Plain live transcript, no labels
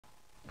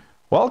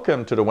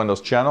Welcome to the Windows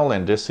channel,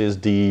 and this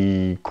is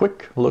the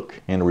quick look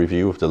and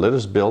review of the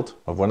latest build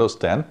of Windows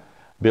 10.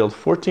 Build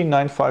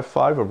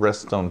 14955 of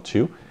Redstone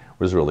 2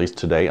 was released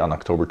today on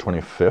October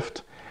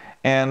 25th.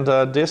 And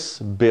this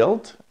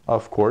build,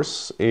 of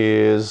course,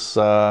 is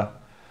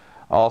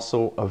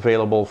also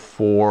available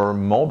for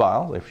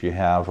mobile if you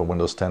have a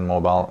Windows 10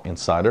 Mobile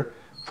Insider,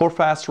 for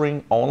fast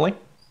ring only.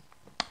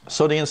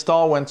 So the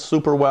install went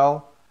super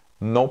well,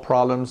 no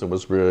problems. It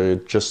was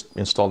just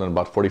installed in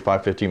about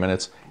 45-50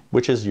 minutes,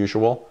 which is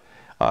usual.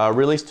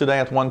 Released today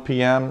at 1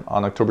 p.m.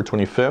 on October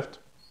 25th.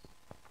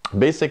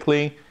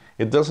 Basically,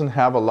 it doesn't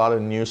have a lot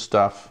of new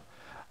stuff,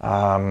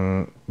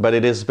 but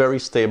it is very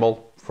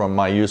stable from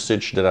my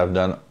usage that I've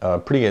done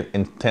pretty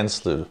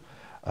intensively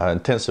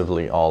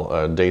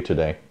all day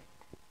today.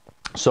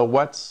 So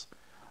what's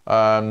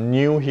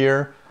new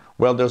here?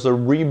 Well, there's a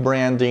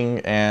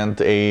rebranding and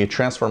a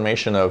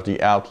transformation of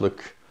the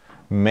Outlook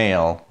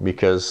Mail,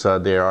 because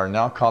they are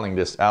now calling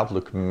this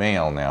Outlook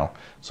Mail now.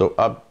 So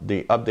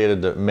they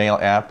updated the Mail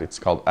app. It's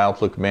called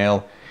Outlook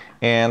Mail,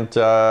 and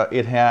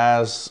it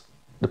has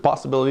the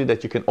possibility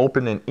that you can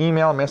open an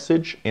email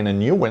message in a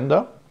new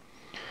window.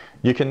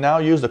 You can now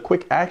use the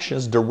quick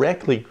actions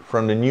directly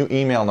from the new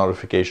email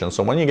notification.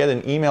 So when you get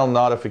an email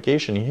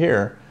notification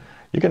here,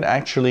 you can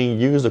actually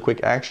use the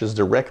quick actions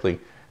directly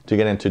to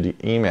get into the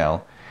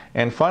email.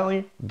 And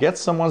finally, get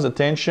someone's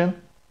attention.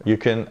 You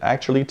can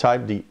actually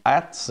type the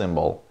 @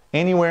 symbol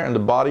anywhere in the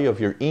body of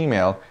your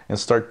email and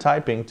start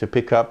typing to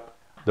pick up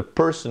the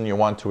person you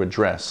want to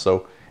address.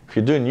 So if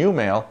you do new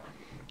mail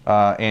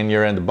and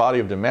you're in the body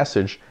of the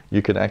message,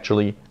 you can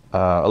actually,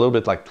 a little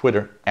bit like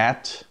Twitter,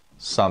 @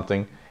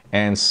 something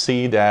and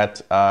see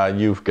that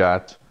you've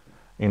got,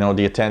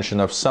 the attention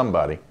of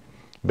somebody,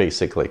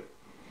 basically.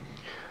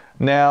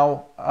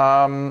 Now,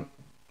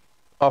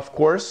 of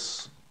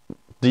course,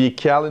 the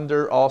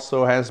calendar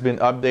also has been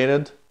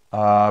updated.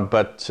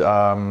 But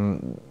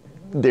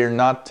they're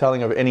not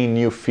telling of any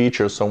new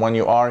features. So when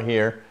you are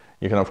here,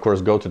 you can of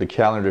course go to the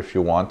calendar if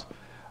you want.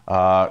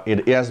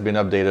 It has been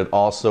updated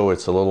also.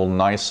 It's a little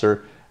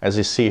nicer, as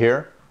you see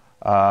here.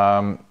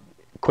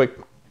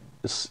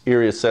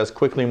 Here it says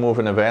quickly move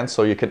an event.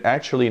 So you can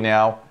actually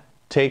now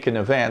take an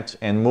event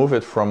and move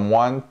it from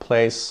one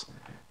place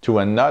to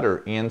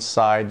another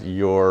inside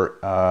your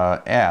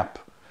app,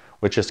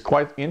 which is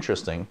quite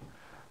interesting.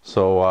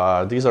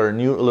 So these are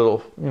new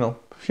little,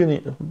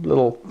 few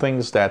little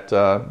things that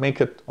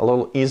make it a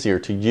little easier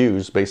to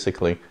use,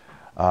 basically,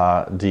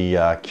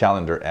 the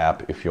calendar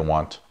app if you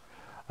want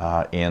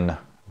in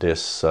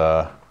this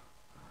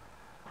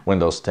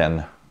Windows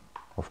 10,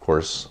 of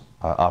course,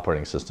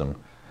 operating system.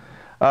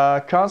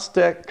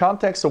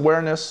 Context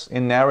awareness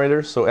in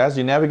Narrator. So as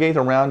you navigate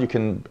around, you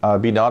can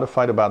be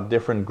notified about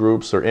different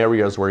groups or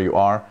areas where you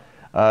are.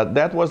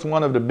 That was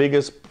one of the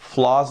biggest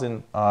flaws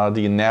in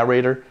the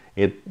Narrator.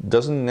 It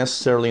doesn't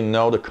necessarily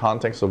know the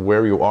context of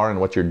where you are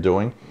and what you're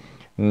doing.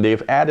 And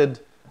they've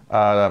added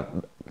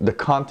the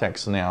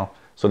context now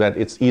so that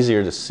it's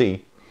easier to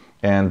see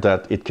and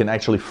that it can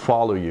actually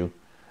follow you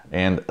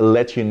and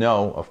let you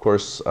know, of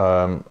course,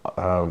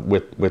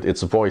 with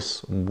its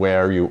voice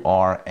where you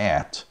are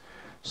at.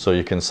 So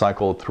you can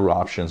cycle through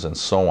options and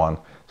so on.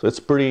 So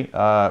it's pretty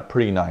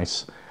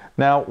nice.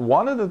 Now,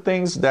 one of the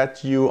things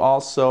that you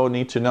also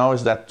need to know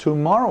is that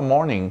tomorrow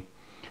morning,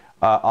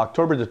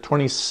 October the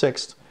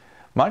 26th,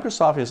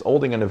 Microsoft is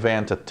holding an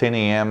event at 10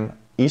 a.m.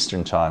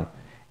 Eastern Time,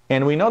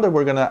 and we know that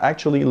we're going to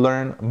actually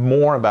learn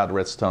more about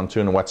Redstone 2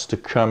 and what's to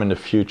come in the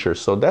future.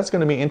 So that's going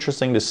to be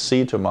interesting to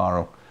see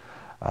tomorrow,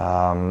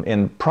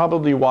 and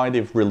probably why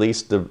they've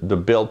released the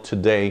build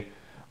today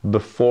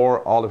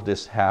before all of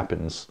this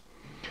happens.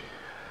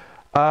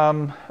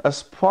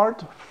 As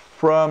part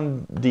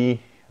from the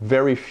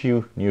very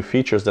few new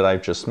features that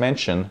I've just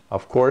mentioned,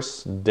 of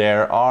course,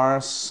 there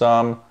are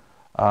some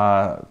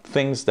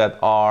things that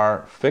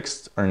are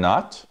fixed or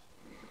not.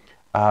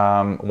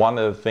 One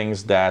of the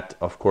things that,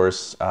 of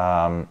course,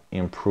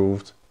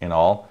 improved in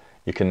all,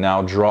 you can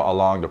now draw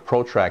along the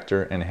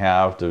protractor and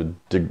have the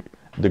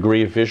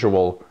degree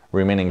visual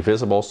remaining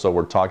visible. So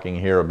we're talking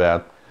here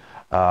about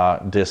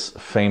this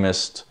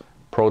famous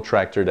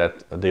protractor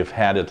that they've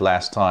had it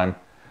last time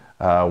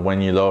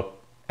when you look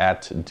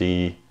at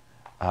the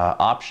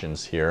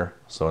options here.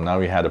 So now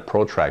we had a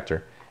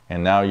protractor,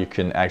 and now you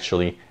can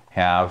actually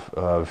have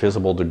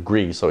visible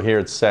degree. So here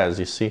it says,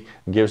 you see,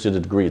 it gives you the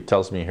degree. It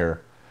tells me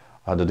here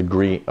the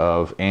degree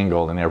of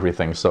angle and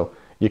everything. So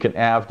you can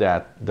have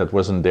that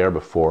wasn't there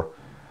before.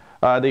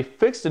 They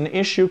fixed an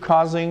issue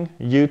causing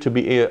you to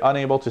be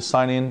unable to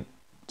sign in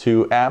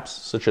to apps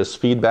such as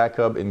Feedback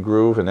Hub and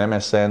Groove and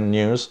MSN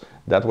News.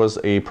 That was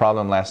a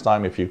problem last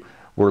time. If you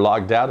were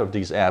logged out of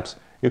these apps,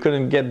 you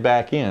couldn't get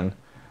back in.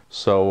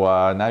 So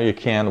now you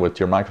can with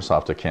your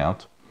Microsoft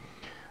account.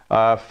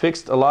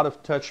 Fixed a lot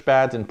of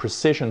touchpad and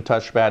precision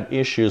touchpad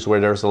issues where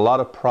there's a lot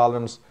of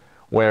problems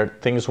where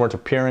things weren't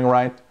appearing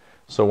right.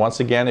 So once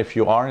again, if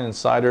you are an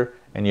insider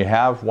and you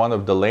have one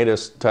of the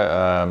latest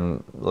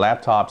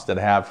laptops that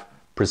have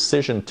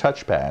precision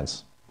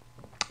touchpads,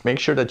 make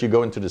sure that you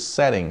go into the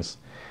settings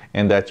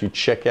and that you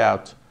check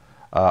out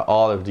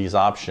all of these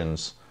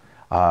options,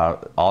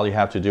 all you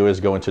have to do is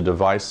go into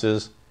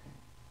Devices,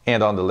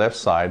 and on the left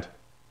side,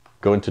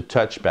 go into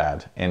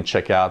Touchpad and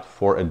check out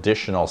for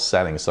additional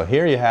settings. So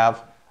here you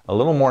have a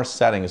little more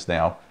settings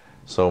now.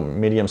 So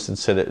medium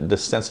the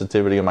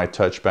sensitivity of my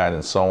touchpad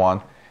and so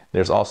on.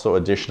 There's also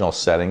additional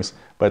settings.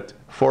 But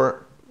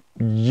for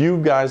you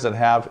guys that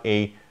have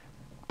a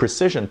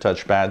precision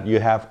touchpad, you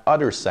have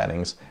other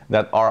settings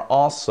that are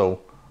also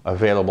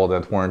available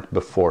that weren't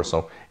before.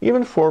 So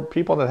even for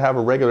people that have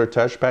a regular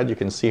touchpad, you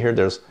can see here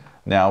there's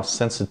now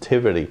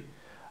sensitivity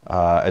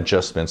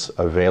adjustments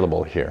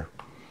available here.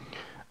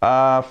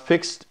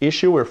 Fixed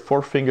issue where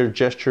four-finger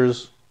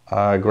gestures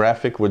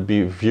graphic would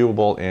be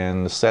viewable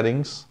in the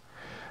settings.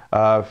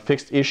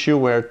 Fixed issue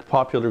where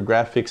popular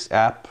graphics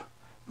app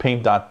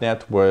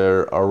Paint.net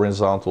where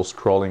horizontal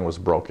scrolling was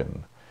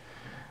broken.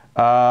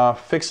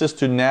 Fixes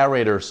to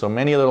Narrator, so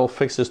many little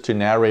fixes to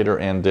Narrator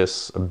in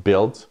this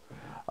build.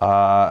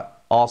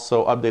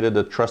 Also updated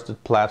the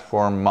Trusted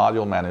Platform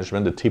Module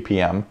Management, the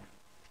TPM.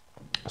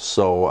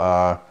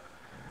 So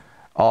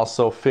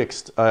also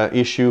fixed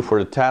issue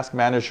for the Task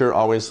Manager,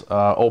 always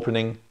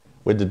opening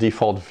with the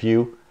default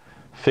view.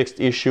 Fixed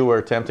issue where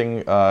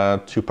attempting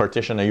to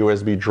partition a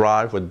USB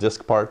drive with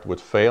disk part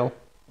would fail.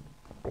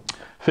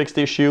 Fixed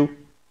issue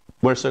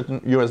where certain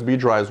USB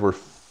drives were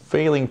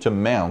failing to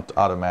mount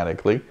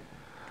automatically.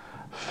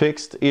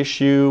 Fixed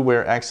issue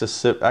where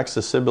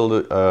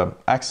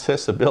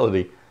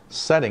accessibility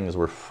settings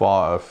were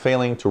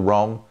failing to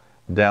roam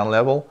down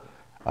level.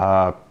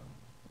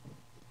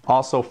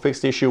 Also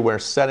fixed issue where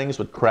settings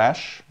would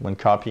crash when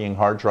copying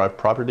hard drive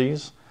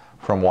properties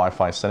from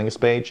Wi-Fi settings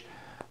page.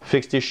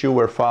 Fixed issue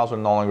where files are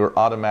no longer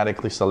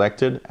automatically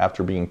selected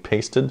after being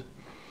pasted.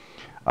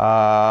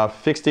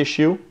 Fixed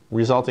issue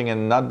resulting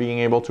in not being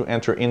able to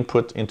enter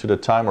input into the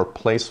time or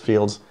place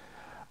fields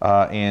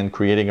and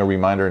creating a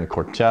reminder in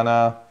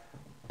Cortana.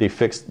 They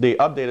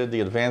updated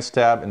the Advanced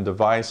tab in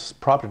Device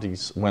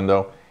Properties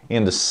window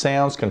in the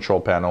Sounds control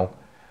panel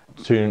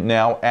to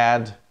now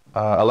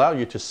allow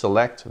you to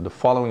select the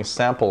following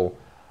sample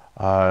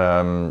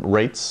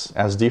rates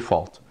as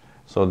default.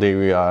 So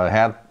they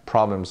had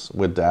problems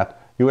with that.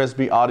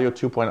 USB Audio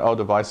 2.0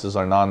 devices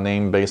are now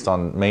named based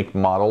on make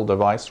model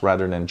device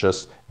rather than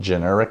just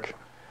generic.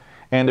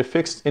 And the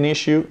fixed an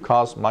issue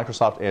caused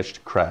Microsoft Edge to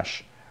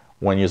crash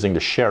when using the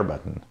share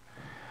button.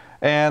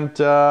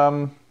 And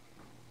of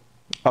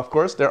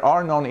course, there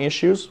are known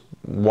issues,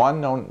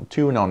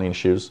 two known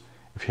issues.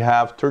 If you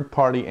have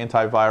third-party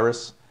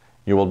antivirus,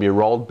 you will be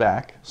rolled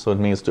back. So it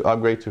means to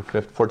upgrade to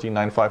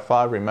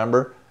 14955,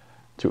 remember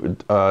to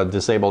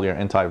disable your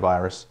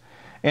antivirus.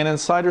 And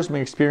insiders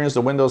may experience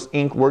the Windows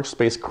Ink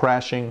workspace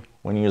crashing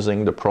when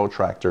using the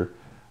protractor.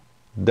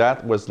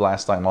 That was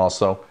last time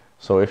also.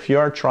 So if you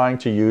are trying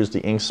to use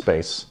the ink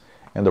space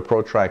and the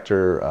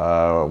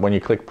protractor, when you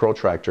click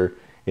protractor,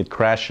 it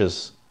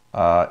crashes.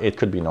 It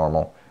could be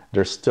normal.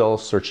 They're still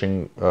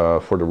searching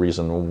for the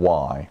reason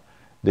why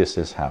this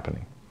is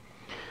happening.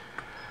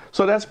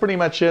 So that's pretty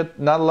much it.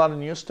 Not a lot of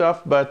new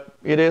stuff, but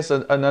it is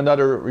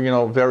another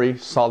very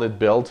solid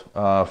build,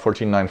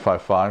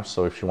 14955.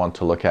 So if you want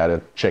to look at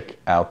it, check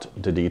out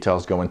the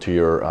details. Go into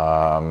your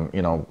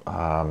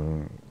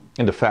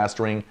in the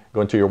fast ring,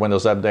 go into your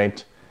Windows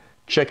Update,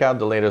 check out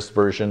the latest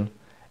version,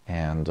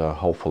 and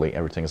hopefully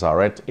everything's all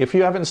right. If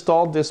you have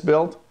installed this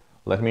build,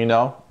 let me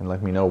know, and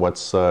let me know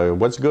what's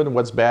good and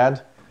what's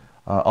bad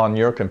on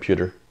your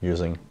computer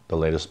using the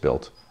latest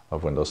build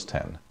of Windows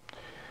 10.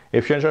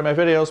 If you enjoy my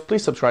videos,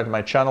 please subscribe to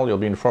my channel. You'll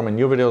be informed when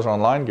new videos are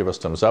online. Give us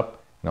a thumbs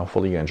up, and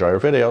hopefully you enjoy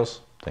our videos.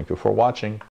 Thank you for watching.